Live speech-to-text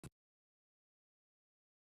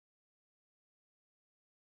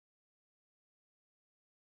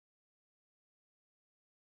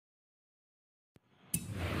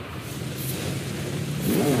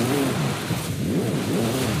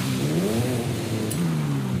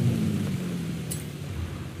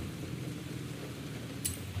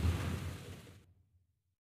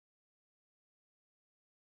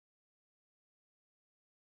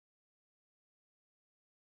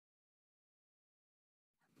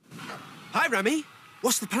Hi, Remy.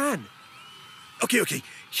 What's the plan? Okay,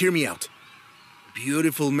 hear me out.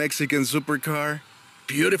 Beautiful Mexican supercar,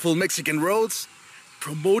 beautiful Mexican roads,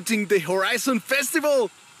 promoting the Horizon Festival.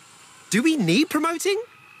 Do we need promoting?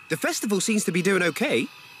 The festival seems to be doing okay.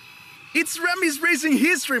 It's Remy's Racing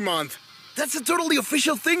History Month. That's a totally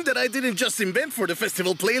official thing that I didn't just invent for the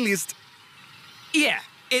festival playlist. Yeah,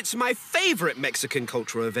 it's my favorite Mexican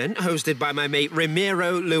cultural event hosted by my mate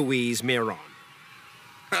Ramiro Luis Miron.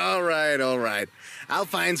 All right. I'll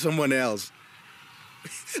find someone else.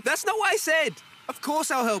 That's not what I said. Of course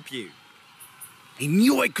I'll help you. I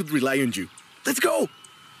knew I could rely on you. Let's go!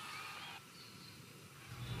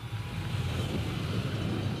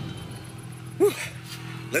 Whew.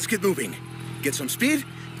 Let's get moving. Get some speed,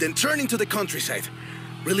 then turn into the countryside.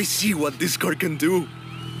 Really see what this car can do.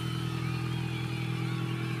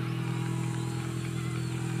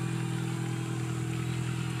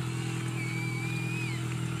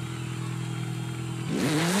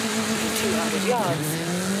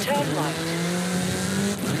 Yards, turn right.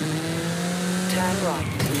 Turn right.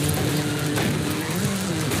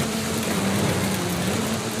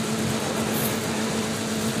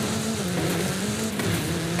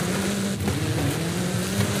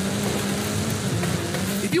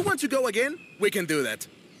 If you want to go again, we can do that.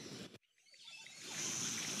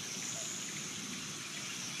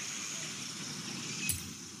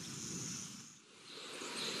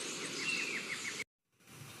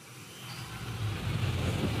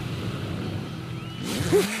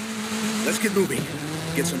 Let's get moving.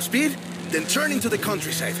 Get some speed, then turn into the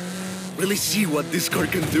countryside. Really see what this car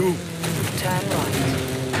can do. Turn right.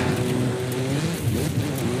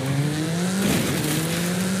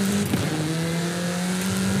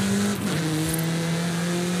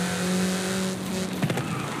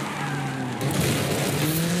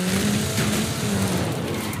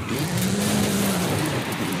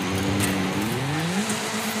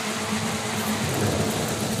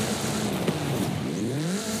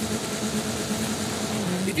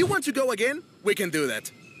 If you want to go again, we can do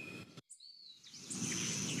that.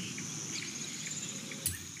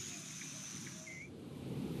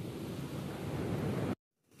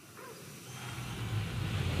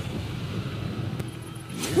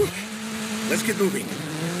 Whew. Let's get moving.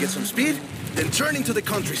 Get some speed, then turn into the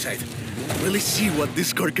countryside. Really see what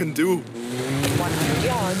this car can do. 100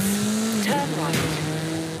 yards, turn right.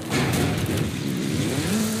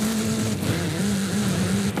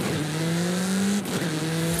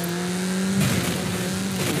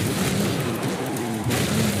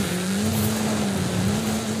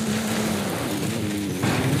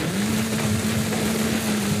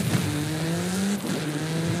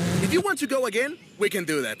 If you want to go again, we can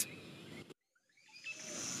do that.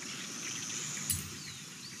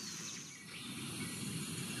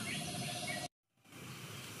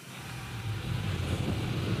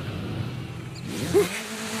 Whew.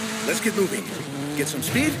 Let's get moving. Get some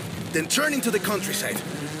speed, then turn into the countryside.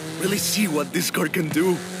 Really see what this car can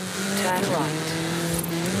do. Turn right.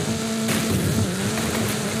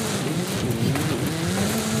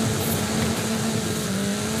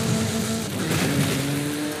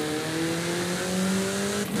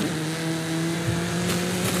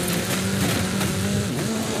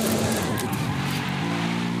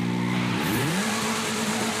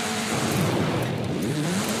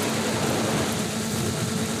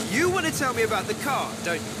 You want to tell me about the car,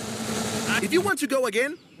 don't you? If you want to go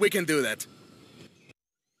again, we can do that.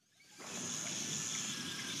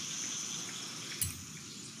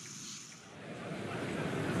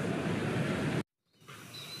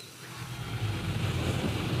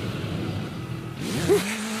 Whew.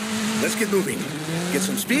 Let's get moving. Get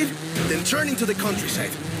some speed, then turn into the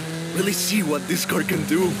countryside. Really see what this car can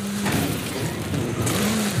do.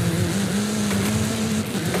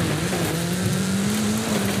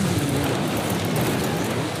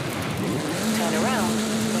 Turn around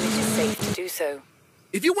when it is safe to do so.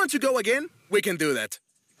 If you want to go again, we can do that.